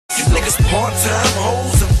You niggas part-time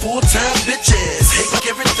hoes and full-time bitches. Hate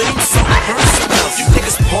everything so personal. You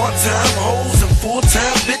niggas part-time hoes and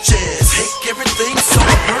full-time bitches. Hate everything so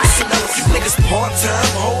personal. You niggas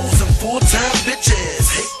part-time hoes and full-time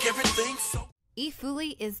bitches. Hate everything so. E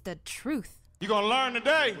FooLy is the truth. You gonna learn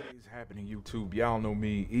today. What's happening, YouTube? Y'all know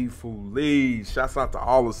me, E FooLy. Shouts out to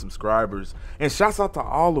all the subscribers. And shouts out to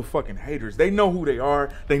all the fucking haters. They know who they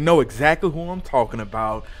are. They know exactly who I'm talking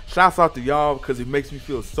about. Shouts out to y'all because it makes me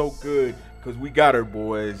feel so good because we got her,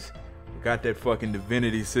 boys. We got that fucking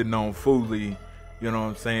divinity sitting on FooLy. You know what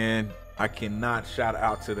I'm saying? I cannot shout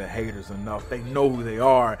out to the haters enough. They know who they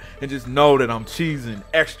are. And just know that I'm cheesing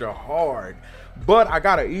extra hard. But I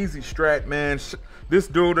got an easy strat, man. This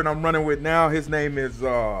dude that I'm running with now, his name is,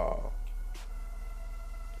 God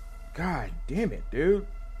damn it, dude.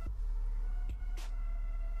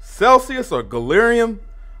 Celsius or Galerium?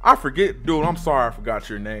 I forget, dude, I'm sorry I forgot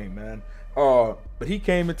your name, man. But he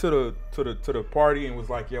came into the party and was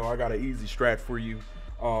like, yo, I got an easy strat for you.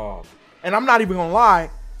 And I'm not even gonna lie,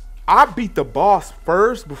 I beat the boss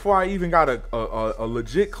first before I even got a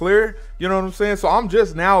legit clear. You know what I'm saying? So I'm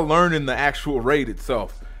just now learning the actual raid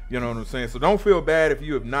itself. You know what I'm saying? So don't feel bad if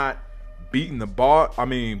you have not beaten the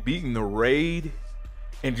beaten the raid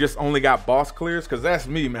and just only got boss clears, because that's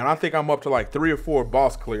me, man. I think I'm up to like 3 or 4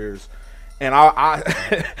 boss clears, and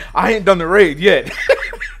I ain't done the raid yet.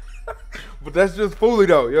 But that's just FooLy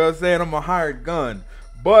though. You know what I'm saying? I'm a hired gun.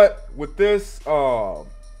 But with this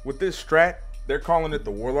strat, they're calling it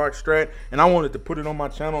the Warlock strat, and I wanted to put it on my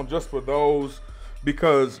channel just for those,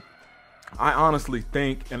 because I honestly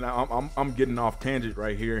think, and I'm getting off tangent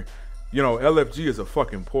right here, you know, LFG is a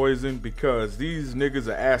fucking poison, because these niggas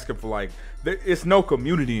are asking for, like, it's no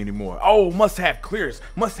community anymore. Oh, must have clears,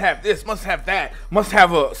 must have this, must have that, must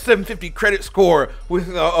have a 750 credit score with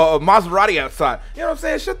a Maserati outside. You know what I'm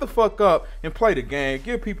saying? Shut the fuck up and play the game.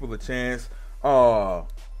 Give people a chance.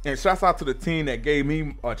 And shouts out to the team that gave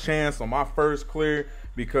me a chance on my first clear,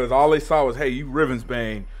 because all they saw was, hey, you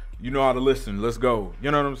Ravensbane, you know how to listen, let's go.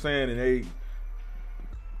 You know what I'm saying? And they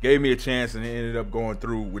gave me a chance, and it ended up going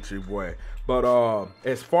through with your boy. But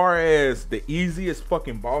as far as the easiest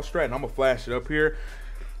fucking boss strat, and I'm gonna flash it up here,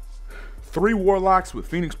 3 Warlocks with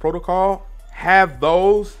Phoenix Protocol, have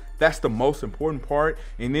those. That's the most important part.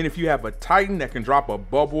 And then if you have a Titan that can drop a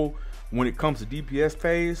bubble when it comes to DPS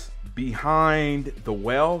phase behind the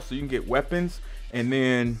well, so you can get weapons, and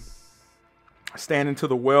then stand into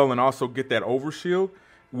the well and also get that overshield,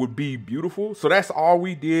 would be beautiful. So that's all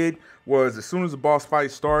we did, was as soon as the boss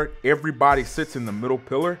fight start, everybody sits in the middle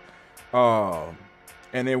pillar. And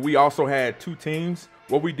then we also had 2 teams.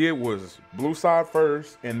 What we did was blue side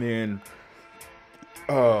first, and then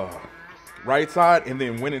right side, and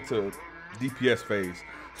then went into DPS phase.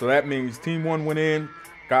 So that means team 1 went in,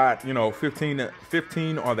 got, you know, 15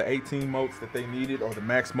 or the 18 motes that they needed, or the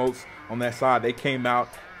max motes on that side. They came out.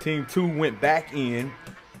 Team 2 went back in,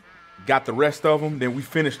 got the rest of them. Then we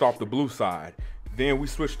finished off the blue side. Then we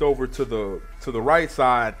switched over to the right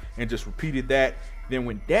side and just repeated that. Then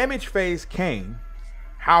when damage phase came,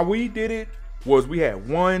 how we did it was we had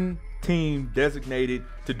 1 team designated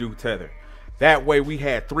to do tether. That way we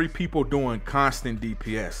had 3 people doing constant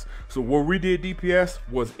DPS. So where we did DPS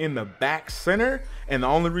was in the back center, and the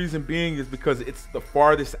only reason being is because it's the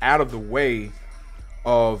farthest out of the way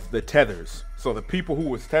of the tethers. So the people who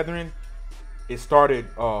was tethering, it started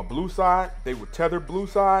blue side, they would tether blue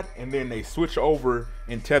side, and then they switch over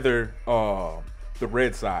and tether the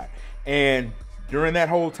red side. And during that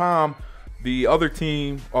whole time, the other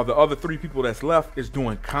team, or the other 3 people that's left, is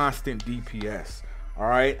doing constant DPS. All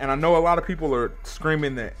right, and I know a lot of people are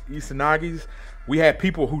screaming that Isanagis. We had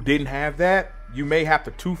people who didn't have that. You may have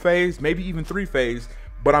to 2 phase, maybe even 3 phase,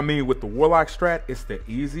 but I mean, with the Warlock strat, it's the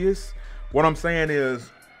easiest. What I'm saying is,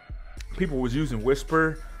 people was using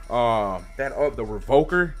Whisper, the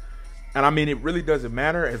Revoker, and I mean, it really doesn't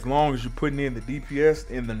matter as long as you're putting in the DPS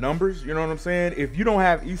in the numbers. You know what I'm saying? If you don't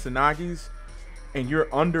have Isanagis and you're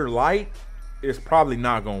under light, it's probably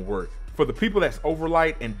not gonna work. For the people that's over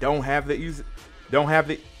light and don't have the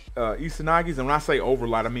Isanagis, and when I say over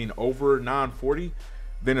light, I mean over 940,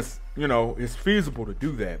 then it's, you know, it's feasible to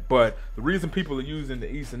do that. But the reason people are using the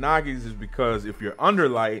Isanagis is because if you're under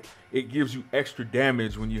light, it gives you extra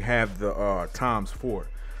damage when you have the ×4.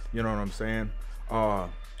 You know what I'm saying?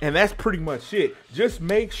 And that's pretty much it. Just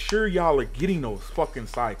make sure y'all are getting those fucking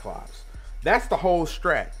Cyclops. That's the whole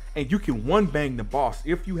strat. And you can 1-bang the boss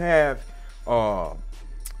if you have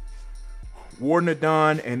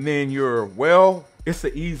Warnadon, and then your, well, it's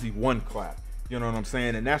an easy 1 clap. You know what I'm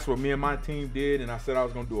saying? And that's what me and my team did. And I said I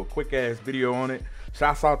was gonna do a quick ass video on it.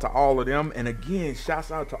 Shouts out to all of them. And again, shouts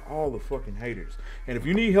out to all the fucking haters. And if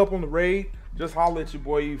you need help on the raid, just holler at your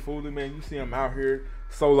boy E FooLy, man. You see him out here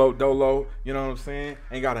solo dolo. You know what I'm saying?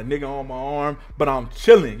 Ain't got a nigga on my arm, but I'm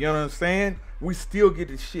chilling. You know what I'm saying? We still get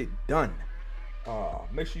this shit done.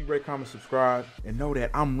 Make sure you rate, comment, subscribe, and know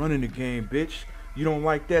that I'm running the game, bitch. You don't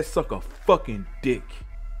like that? Suck a fucking dick.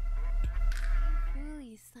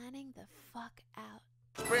 FooLy signing the fuck out.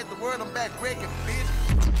 Spread the word, I'm back breaking,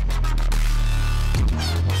 bitch.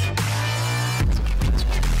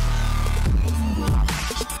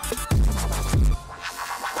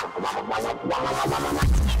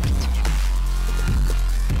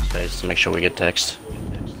 Just to make sure we get text.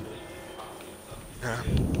 Yeah.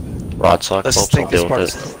 Rod Cyclops, Let's take I'll this deal part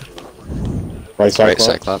with it. slow. Right, Right,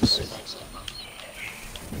 Cyclops. Cyclops.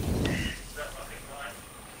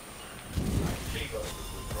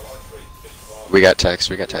 We got text,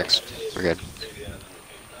 we got text. We're good.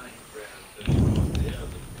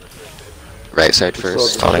 Right side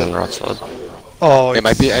first. Starting on Rod side. Oh, it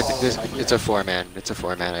might be, I think this, it's a 4-man. It's a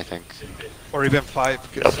 4-man, I think. Or even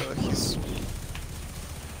 5, because he's...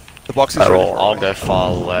 The box is I'll go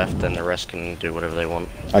far left and the rest can do whatever they want.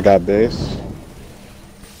 I got base.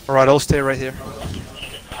 Alright, I'll stay right here.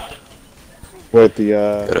 With the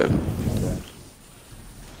Good.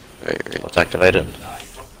 Right. Let's activate it.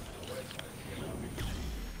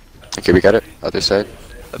 Okay, we got it. Other side.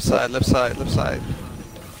 Left side, left side, left side.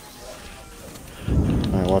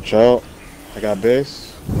 Alright, watch out. I got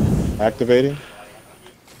base. Activating.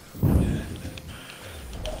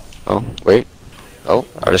 Oh, wait. Oh,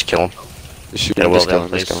 I'll just kill him. just shoot Get a him. well Just kill down,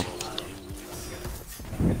 him. Just please.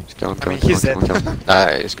 kill him. Just kill him. I mean, he's dead.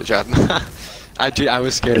 Nice, good job. I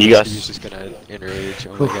was scared You he guys- was just gonna enrage.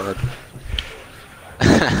 Oh my god.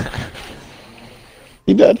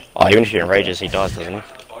 He dead. Oh, even if he enrages, he dies, doesn't he? I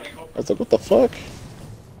was like, what the fuck?